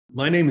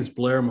My name is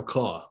Blair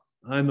McCaw.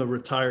 I'm a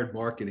retired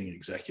marketing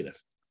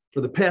executive. For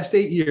the past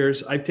 8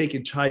 years, I've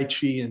taken Tai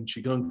Chi and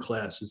Qigong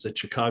classes at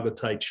Chicago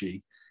Tai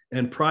Chi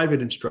and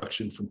private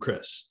instruction from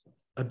Chris.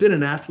 I've been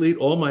an athlete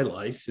all my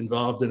life,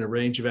 involved in a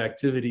range of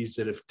activities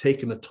that have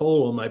taken a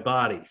toll on my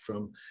body,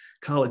 from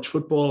college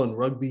football and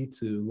rugby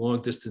to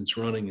long-distance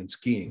running and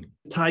skiing.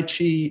 Tai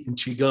Chi and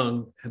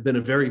Qigong have been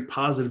a very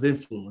positive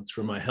influence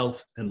for my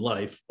health and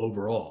life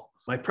overall.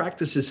 My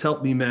practice has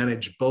helped me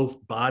manage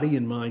both body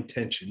and mind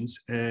tensions,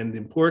 and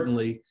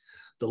importantly,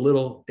 the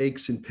little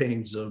aches and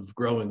pains of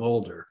growing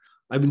older.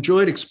 I've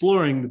enjoyed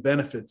exploring the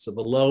benefits of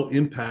a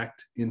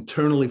low-impact,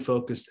 internally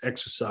focused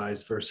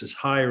exercise versus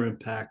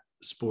higher-impact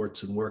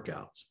sports and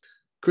workouts.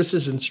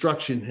 Chris's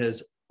instruction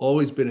has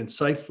always been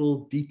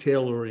insightful,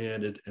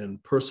 detail-oriented,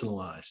 and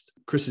personalized.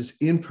 Chris's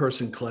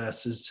in-person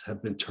classes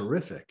have been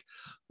terrific,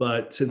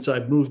 but since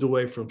I've moved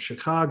away from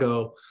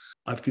Chicago,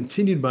 I've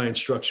continued my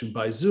instruction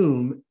by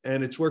Zoom,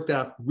 and it's worked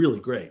out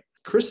really great.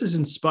 Chris has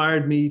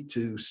inspired me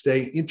to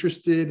stay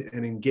interested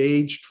and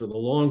engaged for the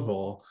long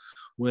haul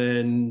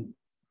when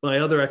my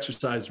other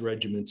exercise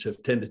regimens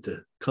have tended to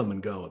come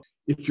and go.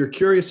 If you're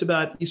curious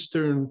about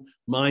Eastern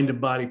mind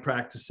and body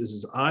practices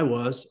as I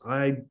was,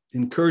 I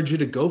encourage you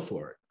to go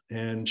for it.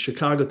 And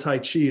Chicago Tai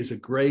Chi is a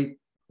great,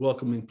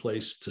 welcoming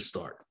place to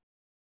start.